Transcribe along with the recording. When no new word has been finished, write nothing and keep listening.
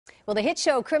Well, the hit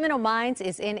show Criminal Minds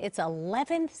is in its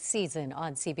 11th season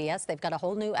on CBS. They've got a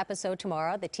whole new episode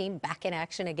tomorrow. The team back in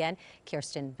action again.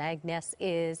 Kirsten Vangsness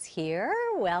is here.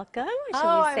 Welcome.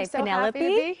 I'm so happy to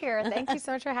be here. Thank you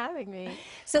so much for having me.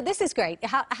 So this is great.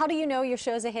 How do you know your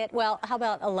show's a hit? Well, how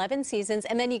about 11 seasons,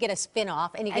 and then you get a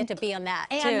spin-off, and you get to be on that,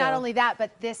 too. And not only that,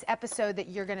 but this episode that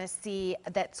you're going to see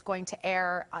that's going to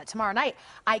air tomorrow night,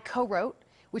 I co-wrote,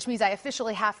 which means I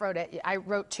officially half-wrote it. I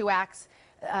wrote 2 acts.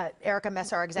 Erica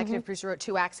Messer, our executive producer, wrote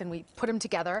 2 acts, and we put them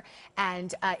together.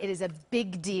 And it is a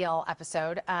big deal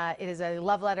episode. It is a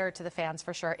love letter to the fans,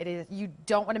 for sure. It is. You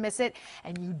don't want to miss it,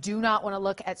 and you do not want to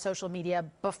look at social media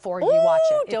before you watch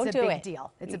it. Don't do it. It's a big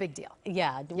deal. It's a big deal.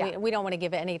 Yeah, we don't want to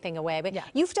give anything away. But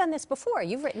you've done this before.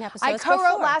 You've written episodes before. I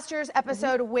co-wrote last year's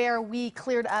episode where we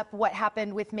cleared up what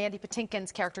happened with Mandy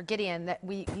Patinkin's character Gideon. That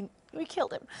we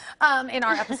killed him in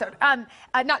our episode.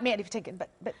 Not Mandy Patinkin,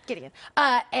 but Gideon.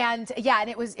 And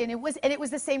it was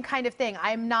the same kind of thing.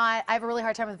 I have a really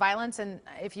hard time with violence, and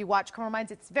if you watch Criminal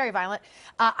Minds, it's very violent.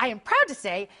 I am proud to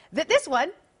say that this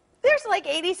one, there's like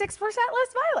 86%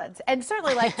 less violence and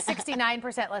certainly like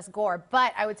 69% less gore,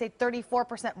 but I would say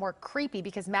 34% more creepy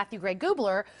because Matthew Gray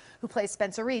Gubler, who plays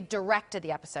Spencer Reed, directed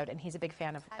the episode, and he's a big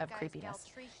fan of creepiness.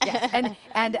 Yes.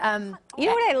 And you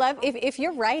know what I love? If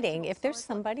you're writing, if there's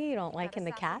somebody you don't like in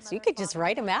the cast, you could just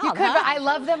write them out. You could, but I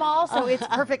love them all, so it's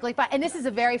perfectly fine. And this is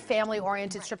a very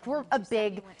family-oriented script. We're a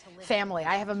big family.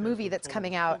 I have a movie that's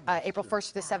coming out April 1st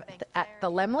to the 7th at the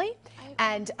Laemmle,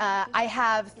 and I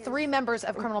have 3 members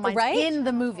of Criminal Minds in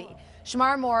the movie.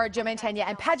 Shamar Moore, Joe Mantegna,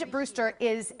 and Paget Brewster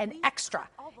is an extra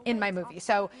in my movie.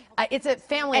 So it's a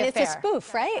family affair. And it's a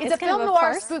spoof, right? It's a film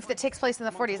noir spoof that takes place in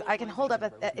the 40s. I can hold up,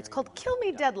 it's called Kill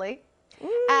Me Deadly.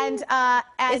 And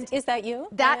is that you?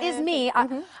 That is me.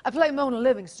 I play Mona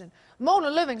Livingston. Mona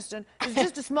Livingston is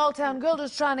just a small town girl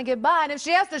just trying to get by, and if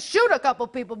she has to shoot a couple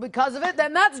people because of it,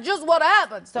 then that's just what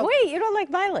happens. So wait, you don't like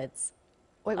violence?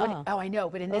 Wait, I know,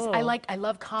 but in this, I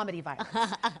love comedy violence.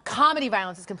 Comedy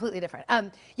violence is completely different.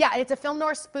 Yeah, it's a film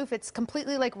noir spoof. It's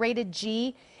completely like rated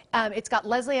G. It's got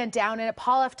Leslie Ann Down in it,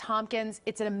 Paul F. Tompkins.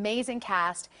 It's an amazing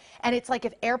cast, and it's like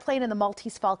if Airplane and the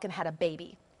Maltese Falcon had a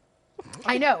baby.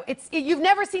 I know. You've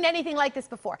never seen anything like this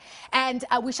before. And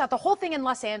we shot the whole thing in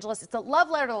Los Angeles. It's a love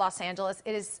letter to Los Angeles.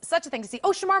 It is such a thing to see. Oh,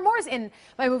 Shamar Moore's in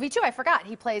my movie too. I forgot.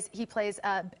 He plays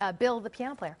Bill, the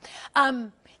piano player.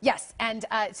 Yes, and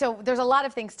so there's a lot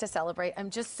of things to celebrate.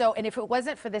 And if it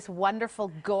wasn't for this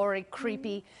wonderful, gory,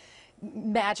 creepy,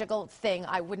 magical thing,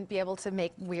 I wouldn't be able to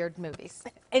make weird movies.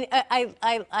 And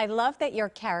I love that your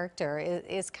character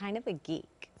is kind of a geek.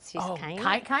 She's kind of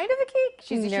a geek.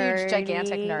 She's nerdy. A huge,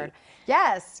 gigantic nerd.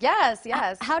 Yes.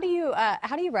 How do you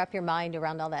wrap your mind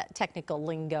around all that technical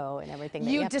lingo and everything?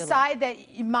 That you decide that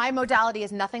my modality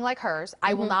is nothing like hers.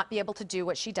 I will not be able to do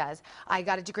what she does. I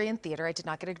got a degree in theater. I did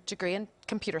not get a degree in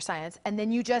computer science. And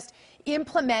then you just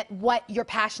implement what you're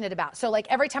passionate about. So like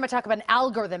every time I talk about an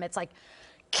algorithm, it's like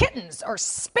kittens or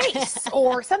space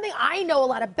or something I know a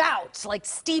lot about, like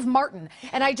Steve Martin,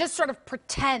 and I just sort of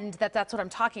pretend that that's what I'm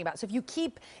talking about. So if you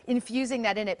keep infusing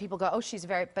that in it, people go, oh,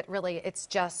 but really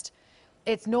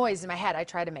it's noise in my head. I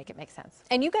try to make it make sense.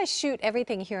 And you guys shoot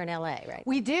everything here in LA, right?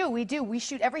 We do. We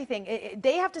shoot everything.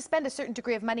 They have to spend a certain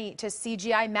degree of money to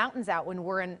CGI mountains out when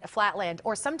we're in flatland.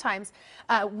 Or sometimes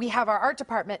we have our art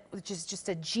department, which is just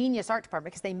a genius art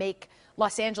department because they make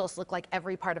Los Angeles look like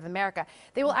every part of America.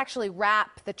 They will actually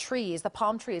wrap the trees, the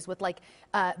palm trees, with like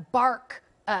bark,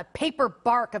 paper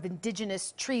bark of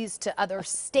indigenous trees to other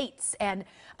states. And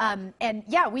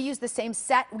yeah, we use the same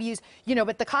set. We use,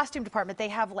 but the costume department, they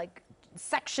have like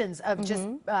sections of just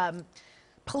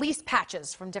police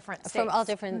patches from different states. From all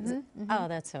different. Oh,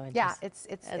 that's so interesting. Yeah,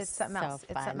 it's something else.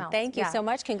 It's something else. Thank you so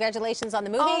much. Congratulations on the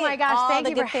movie. Oh my gosh, thank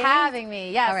you for having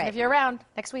me. Yes, right. and if you're around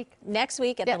next week. Next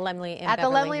week at the Laemmle in Beverly Hills. At the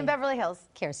Laemmle in Beverly Hills.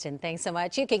 Kirsten, thanks so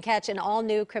much. You can catch an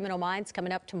all-new Criminal Minds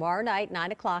coming up tomorrow night,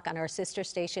 9 o'clock on our sister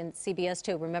station, CBS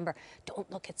 2. Remember, don't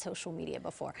look at social media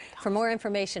before. For more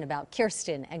information about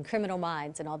Kirsten and Criminal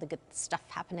Minds and all the good stuff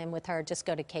happening with her, just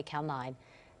go to KCAL9.com.